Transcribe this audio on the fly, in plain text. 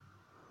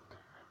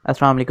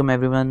السلام علیکم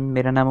every one,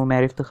 میرا نام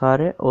عمیر افتخار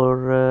ہے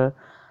اور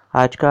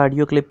آج کا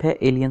آڈیو کلپ ہے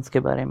ایلینز کے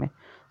بارے میں.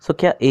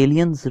 کیا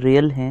ایلینز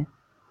ریئل ہیں؟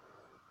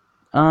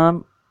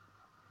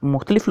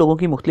 مختلف لوگوں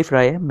کی مختلف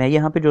رائے ہے. میں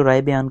یہاں پہ جو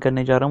رائے بیان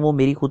کرنے جا رہا ہوں وہ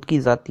میری خود کی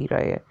ذاتی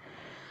رائے ہے.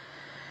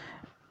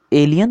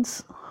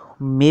 ایلینز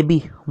میں بھی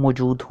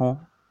موجود ہوں،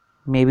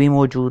 میں بھی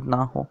موجود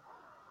نہ ہوں،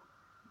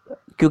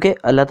 کیونکہ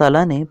اللہ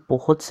تعالیٰ نے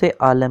بہت سے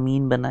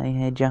عالمین بنائے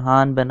ہیں،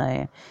 جہان بنائے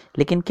ہیں.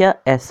 لیکن کیا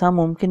ایسا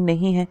ممکن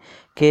نہیں ہے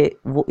کہ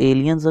وہ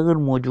ایلینز اگر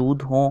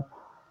موجود ہوں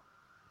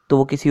تو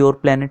وہ کسی اور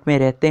پلینٹ میں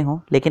رہتے ہوں؟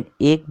 لیکن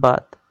ایک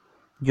بات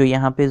جو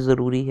یہاں پہ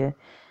ضروری ہے،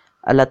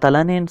 اللہ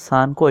تعالیٰ نے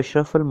انسان کو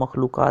اشرف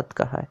المخلوقات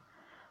کہا ہے.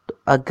 تو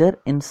اگر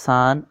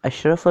انسان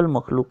اشرف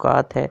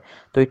المخلوقات ہے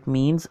تو اٹ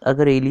مینز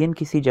اگر ایلین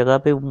کسی جگہ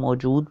پہ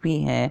موجود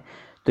بھی ہیں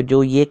تو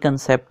جو یہ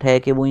کنسیپٹ ہے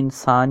کہ وہ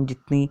انسان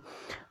جتنی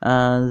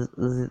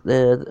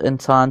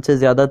انسان سے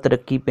زیادہ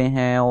ترقی پہ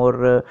ہیں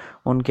اور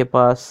ان کے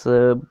پاس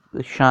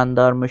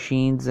شاندار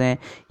مشینز ہیں،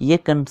 یہ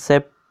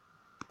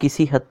کنسیپٹ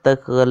کسی حد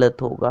تک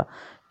غلط ہوگا.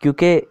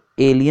 کیونکہ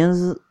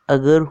ایلینز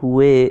اگر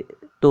ہوئے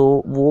تو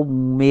وہ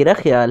میرا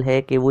خیال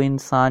ہے کہ وہ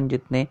انسان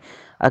جتنے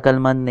عقل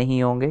مند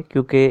نہیں ہوں گے،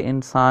 کیونکہ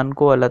انسان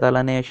کو اللہ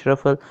تعالیٰ نے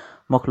اشرف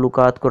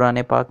المخلوقات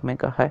قرآن پاک میں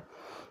کہا ہے.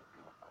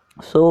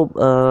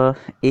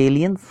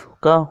 ایلینز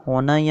کا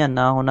ہونا یا نہ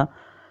ہونا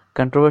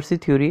کنٹروورسی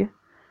تھیوری ہے،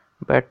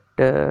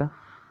 بٹ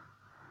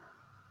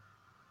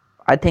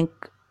آئی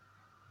تھنک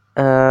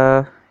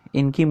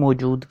ان کی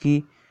موجودگی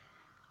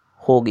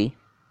ہوگی.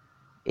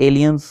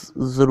 ایلینز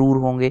ضرور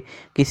ہوں گے،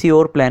 کسی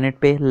اور پلینٹ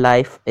پہ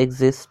لائف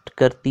ایگزسٹ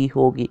کرتی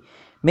ہوگی،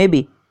 may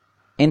be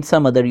in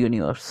some other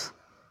universe.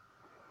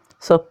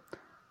 So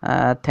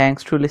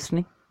thanks to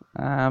listening.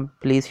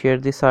 Please share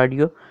this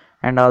audio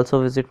and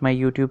also visit my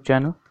YouTube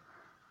channel.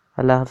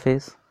 اللہ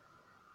حافظ.